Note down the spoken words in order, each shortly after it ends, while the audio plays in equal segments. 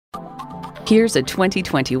Here's a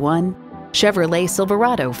 2021 Chevrolet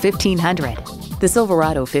Silverado 1500. The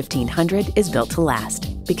Silverado 1500 is built to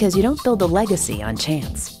last because you don't build a legacy on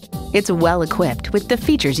chance. It's well equipped with the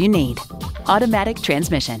features you need: automatic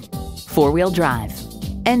transmission, four-wheel drive,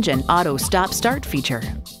 engine auto stop-start feature,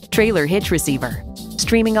 trailer hitch receiver,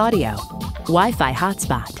 streaming audio, Wi-Fi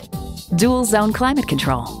hotspot, dual zone climate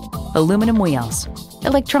control, aluminum wheels,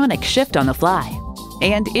 electronic shift on the fly,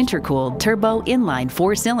 and intercooled turbo inline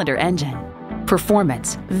four-cylinder engine.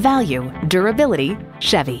 Performance, value, durability,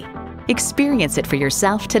 Chevy. Experience it for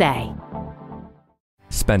yourself today.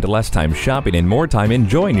 Spend less time shopping and more time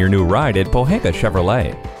enjoying your new ride at Pohanka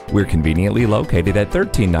Chevrolet. We're conveniently located at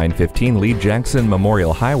 13915 Lee Jackson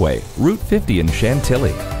Memorial Highway, Route 50 in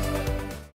Chantilly.